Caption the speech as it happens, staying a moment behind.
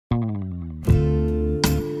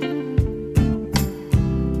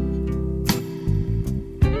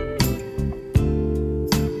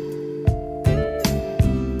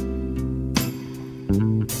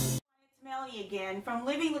Keelan from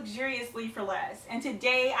Living Luxuriously for Less, and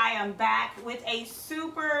today I am back with a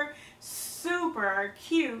super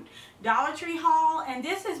cute Dollar Tree haul, and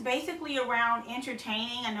this is basically around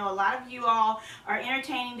entertaining. I know a lot of you all are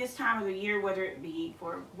entertaining this time of the year, whether it be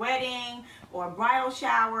for wedding or bridal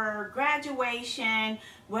shower, graduation,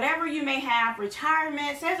 whatever you may have,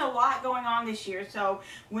 retirements. There's a lot going on this year. So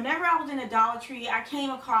whenever I was in a Dollar Tree, I came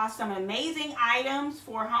across some amazing items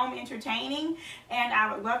for home entertaining, and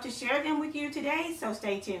I would love to share them with you today, so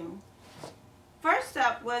stay tuned. First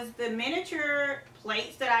up was the miniature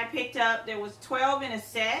plates that I picked up. There was 12 in a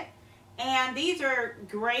set, and these are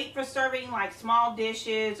great for serving like small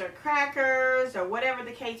dishes or crackers or whatever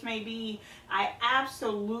the case may be. I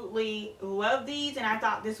absolutely love these, and I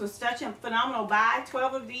thought this was such a phenomenal buy.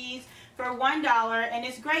 12 of these for $1, and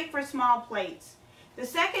it's great for small plates. The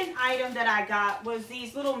second item that I got was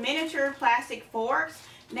these little miniature plastic forks.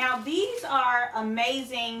 Now these are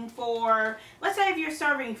amazing for, let's say if you're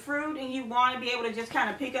serving fruit and you want to be able to just kind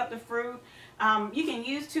of pick up the fruit. You can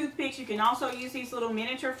use toothpicks. You can also use these little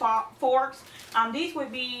miniature forks. These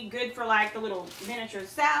would be good for like the little miniature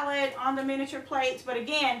salad on the miniature plates. But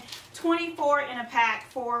again, 24 in a pack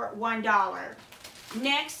for $1.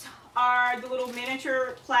 Next are the little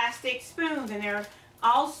miniature plastic spoons, and they're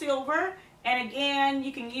all silver. And again,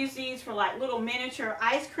 you can use these for like little miniature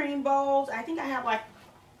ice cream bowls. I think I have like,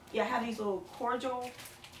 yeah, I have these little cordial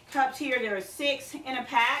cups here. There are 6 in a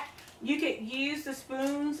pack. You could use the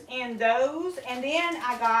spoons in those. And then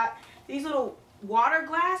I got these little water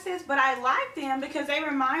glasses, but I like them because they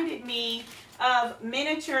reminded me of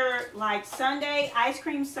miniature like sundae, ice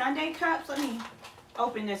cream sundae cups. Let me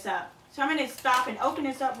open this up. So I'm going to stop and open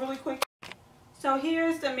this up really quick. So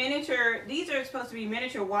here's the miniature, these are supposed to be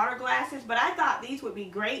miniature water glasses, but I thought these would be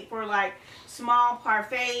great for like small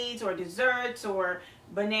parfaits or desserts or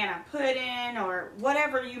banana pudding or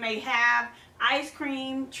whatever you may have, ice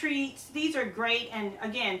cream, treats. These are great, and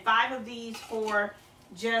again, 5 of these for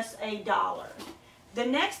just $1. The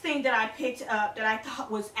next thing that I picked up that I thought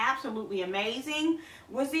was absolutely amazing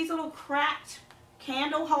was these little cracked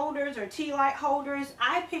candle holders or tea light holders.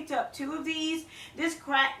 I picked up 2 of these. This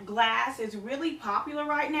cracked glass is really popular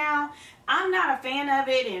right now. I'm not a fan of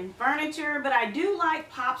it in furniture, but I do like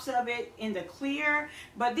pops of it in the clear.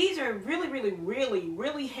 But these are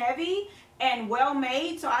really heavy and well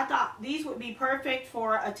made, so I thought these would be perfect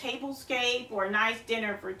for a tablescape or a nice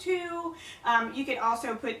dinner for 2. You could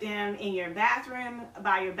also put them in your bathroom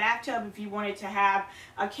by your bathtub if you wanted to have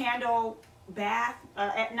a candle bath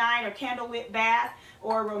at night, or candlelit bath,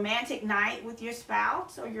 or a romantic night with your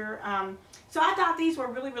spouse or your so I thought these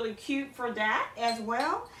were really cute for that as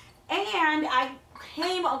well. And I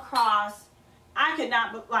came across, I could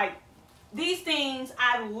not, like, these things,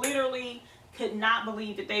 I literally could not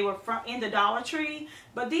believe that they were from in the Dollar Tree.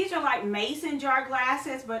 But these are like mason jar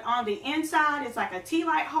glasses, but on the inside it's like a tea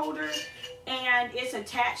light holder, and it's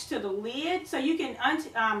attached to the lid, so you can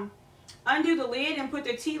undo the lid and put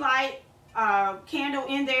the tea light candle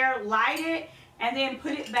in there, light it, and then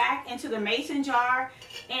put it back into the mason jar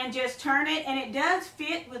and just turn it. And it does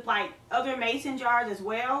fit with like other mason jars as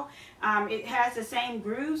well. It has the same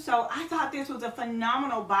groove, so I thought this was a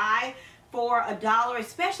phenomenal buy for $1,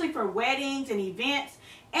 especially for weddings and events.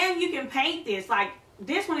 And you can paint this. Like,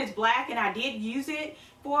 this one is black, and I did use it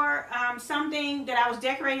for something that I was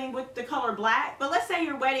decorating with the color black. But let's say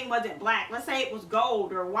your wedding wasn't black. Let's say it was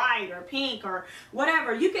gold or white or pink or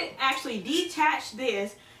whatever. You could actually detach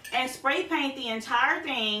this and spray paint the entire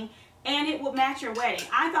thing, and it would match your wedding.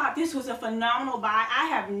 I thought this was a phenomenal buy. I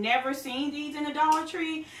have never seen these in the Dollar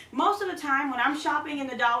Tree. Most of the time when I'm shopping in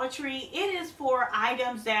the Dollar Tree, it is for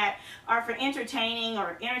items that are for entertaining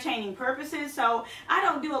or entertaining purposes. So I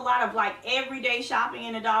don't do a lot of like everyday shopping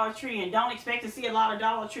in the Dollar Tree, and don't expect to see a lot of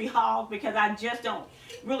Dollar Tree hauls because I just don't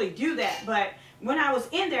really do that. But when I was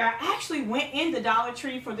in there, I actually went in the Dollar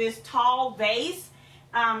Tree for this tall vase.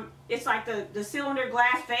 It's like the cylinder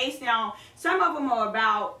glass vase. Now, some of them are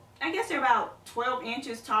about, I guess they're about 12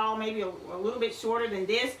 inches tall, maybe a little bit shorter than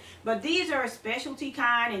this. But these are a specialty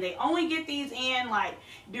kind, and they only get these in like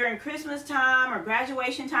during Christmas time or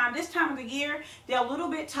graduation time. This time of the year, they're a little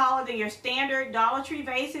bit taller than your standard Dollar Tree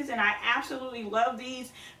vases, and I absolutely love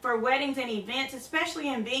these for weddings and events, especially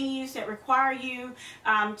in venues that require you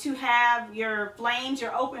to have your flames,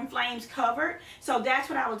 your open flames covered. So that's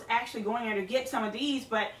what I was actually going there to get some of these,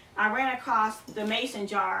 but I ran across the mason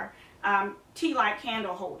jar tea light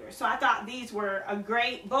candle holder. So I thought these were a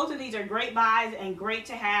great, both of these are great buys and great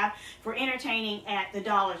to have for entertaining at the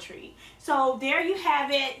Dollar Tree. So there you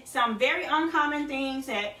have it, some very uncommon things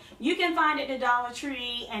that you can find at the Dollar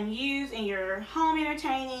Tree and use in your home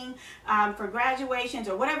entertaining for graduations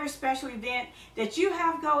or whatever special event that you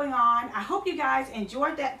have going on. I hope you guys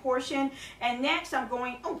enjoyed that portion. And next I'm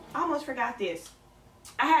going, oh, I almost forgot this.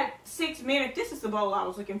 I had 6 minutes. This is the bowl I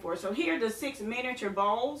was looking for. So here are the 6 miniature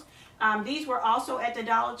bowls. These were also at the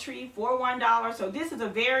Dollar Tree for $1. So this is a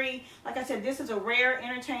very, like I said, this is a rare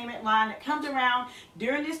entertainment line that comes around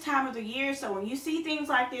during this time of the year. So when you see things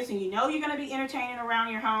like this and you know you're going to be entertaining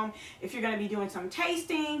around your home, if you're going to be doing some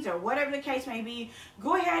tastings or whatever the case may be,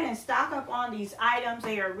 go ahead and stock up on these items.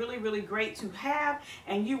 They are really, really great to have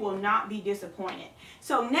and you will not be disappointed.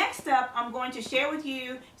 So next up, I'm going to share with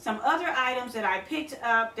you some other items that I picked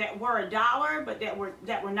up that were $1, but that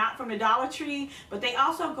were not from the Dollar Tree, but they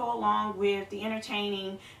also go along with the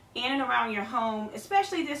entertaining in and around your home,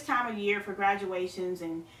 especially this time of year for graduations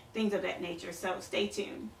and things of that nature. So stay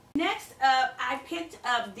tuned. Next up, I picked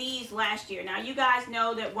up these last year. Now you guys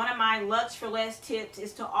know that one of my Lux for Less tips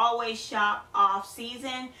is to always shop off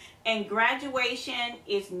season, and graduation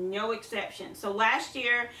is no exception. So last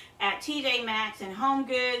year at TJ Maxx and Home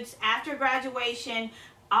Goods, after graduation,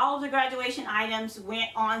 all of the graduation items went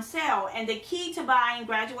on sale. And the key to buying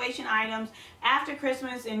graduation items after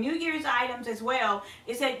Christmas and New Year's items as well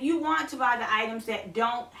is that you want to buy the items that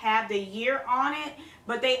don't have the year on it,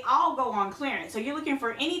 but they all go on clearance. So you're looking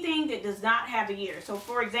for anything that does not have the year. So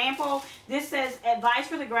for example, this says advice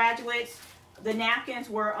for the graduates. The napkins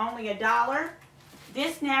were only $1.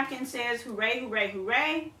 This napkin says hooray, hooray,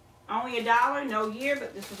 hooray. Only $1, no year,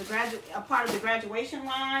 but this was a part of the graduation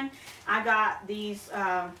line. I got these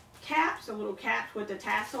caps, the little caps with the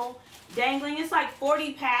tassel dangling. It's like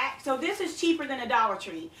 40 packs, so this is cheaper than a Dollar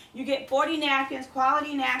Tree. You get 40 napkins,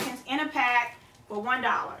 quality napkins in a pack for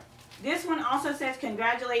 $1. This one also says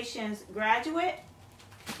congratulations, graduate.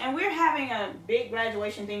 And we're having a big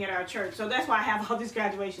graduation thing at our church, so that's why I have all this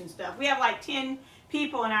graduation stuff. We have like 10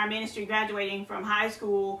 people in our ministry graduating from high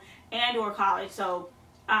school and or college, so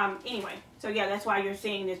anyway, so yeah, that's why you're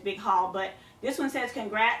seeing this big haul. But this one says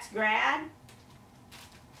congrats grad.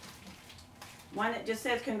 One that just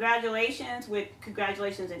says congratulations with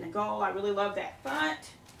congratulations in the gold. I really love that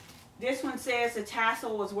font. This one says the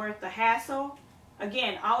tassel was worth the hassle.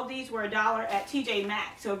 Again, all of these were $1 at TJ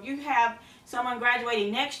Maxx. So if you have someone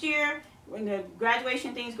graduating next year, when the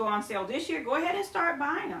graduation things go on sale this year, go ahead and start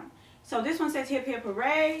buying them. So this one says hip hip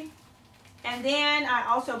hooray. And then I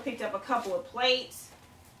also picked up a couple of plates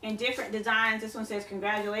in different designs. This one says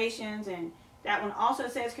congratulations, and that one also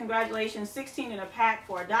says congratulations, 16 in a pack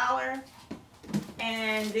for $1.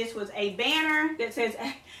 And this was a banner that says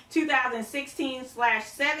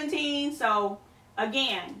 2016/17. So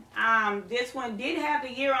again, this one did have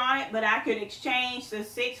the year on it, but I could exchange the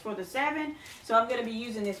 6 for the 7. So I'm going to be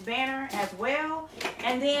using this banner as well.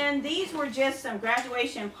 And then these were just some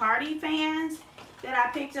graduation party fans that I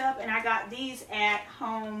picked up, and I got these at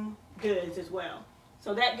Home Goods as well.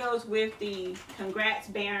 So that goes with the congrats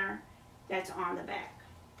banner that's on the back.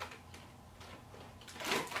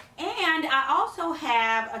 And I also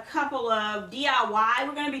have a couple of DIY.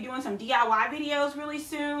 We're going to be doing some DIY videos really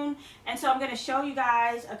soon. And so I'm going to show you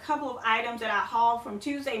guys a couple of items that I hauled from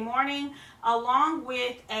Tuesday morning, along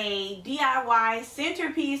with a DIY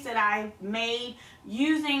centerpiece that I made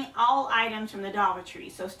using all items from the Dollar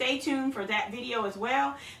Tree. So stay tuned for that video as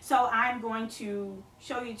well. So I'm going to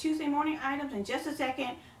show you Tuesday morning items in just a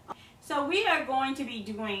second. So we are going to be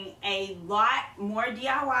doing a lot more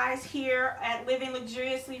DIYs here at Living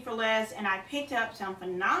Luxuriously for Less, and I picked up some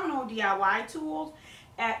phenomenal DIY tools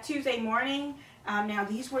at Tuesday morning. Now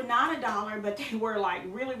these were not $1, but they were like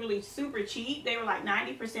really, really super cheap. They were like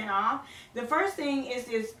 90% off. The first thing is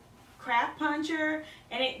this craft puncher,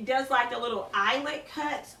 and it does like the little eyelet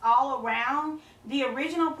cuts all around. The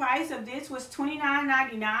original price of this was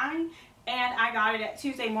 $29.99, and I got it at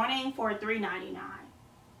Tuesday morning for $3.99.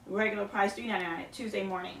 Regular price $3.99 at Tuesday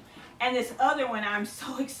morning. And this other one I'm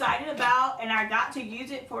so excited about, and I got to use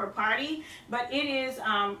it for a party, but it is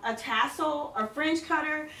a tassel, a fringe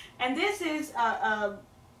cutter, and this is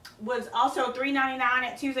was also $3.99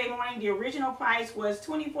 at Tuesday morning. The original price was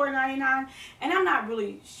 $24.99, and I'm not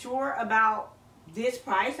really sure about this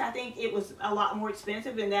price. I think it was a lot more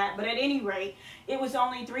expensive than that, but at any rate, it was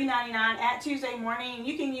only $3.99 at Tuesday morning.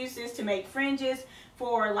 You can use this to make fringes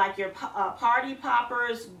for like your party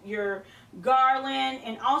poppers, your garland,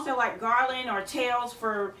 and also like garland or tails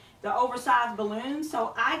for the oversized balloons.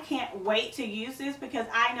 So I can't wait to use this because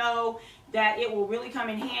I know that it will really come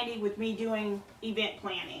in handy with me doing event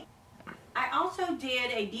planning. I also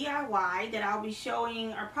did a DIY that I'll be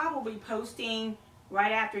showing or probably posting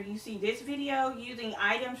right after you see this video using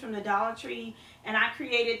items from the Dollar Tree, and I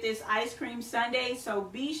created this ice cream sundae, so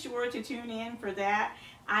be sure to tune in for that.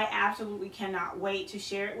 I absolutely cannot wait to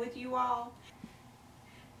share it with you all.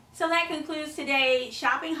 So that concludes today's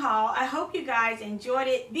shopping haul. I hope you guys enjoyed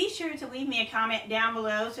it. Be sure to leave me a comment down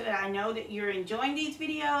below so that I know that you're enjoying these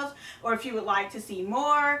videos, or if you would like to see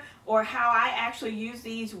more, or how I actually use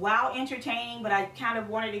these while entertaining, but I kind of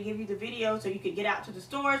wanted to give you the video so you could get out to the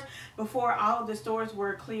stores before all of the stores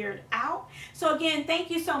were cleared out. So again,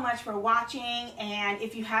 thank you so much for watching, and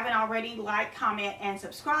if you haven't already, like, comment, and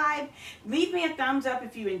subscribe. Leave me a thumbs up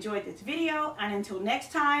if you enjoyed this video, and until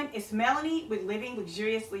next time, it's Melanie with Living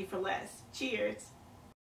Luxuriously for Less. Cheers.